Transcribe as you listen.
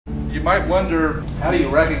You might wonder, how do you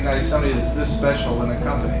recognize somebody that's this special in a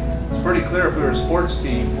company? It's pretty clear if we were a sports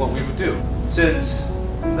team what we would do. Since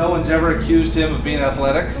no one's ever accused him of being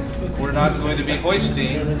athletic, we're not going to be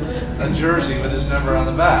hoisting a jersey with his number on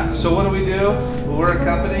the back. So what do? When we're a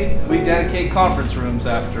company, we dedicate conference rooms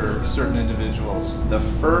after certain individuals. The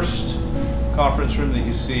first conference room that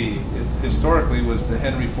you see, historically was the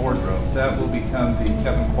Henry Ford room. That will become the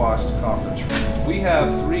Kevin Quast conference room. We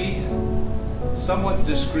have 3 somewhat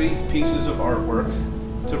discrete pieces of artwork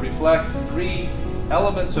to reflect 3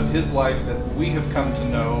 elements of his life that we have come to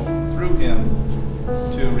know through him,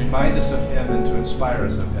 to remind us of him and to inspire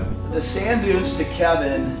us of him. The sand dunes to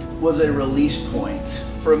Kevin was a release point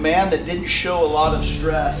for a man that didn't show a lot of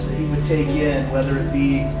stress that he would take in, whether it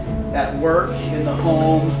be at work, in the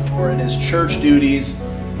home, or in his church duties.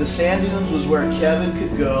 The sand dunes was where Kevin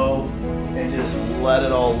could go and just let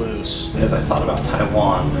it all loose. As I thought about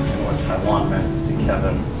Taiwan and what Taiwan meant to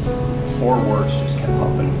Kevin, 4 words just kept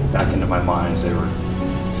popping back into my mind. They were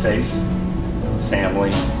faith,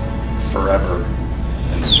 family, forever,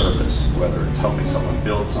 and service. Whether it's helping someone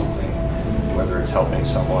build something, whether it's helping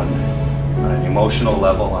someone on an emotional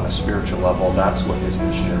level, on a spiritual level, that's what his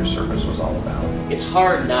missionary service was all about. It's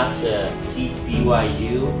hard not to see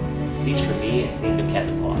BYU, at least for me, and think of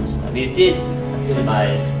Kevin Quast. I mean, it did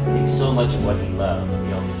epitomize, I think, so much of what he loved. You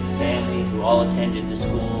know, his family, who all attended the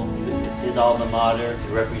school. It's his alma mater,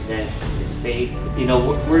 who represents his faith. You know,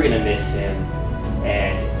 we're gonna miss him.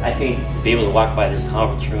 And I think to be able to walk by this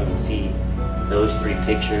conference room and see those 3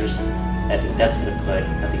 pictures, I think that's going to put,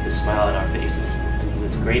 I think, a smile on our faces. And he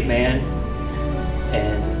was a great man,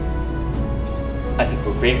 and I think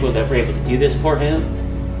we're grateful that we're able to do this for him,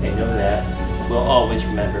 and know that we'll always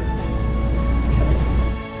remember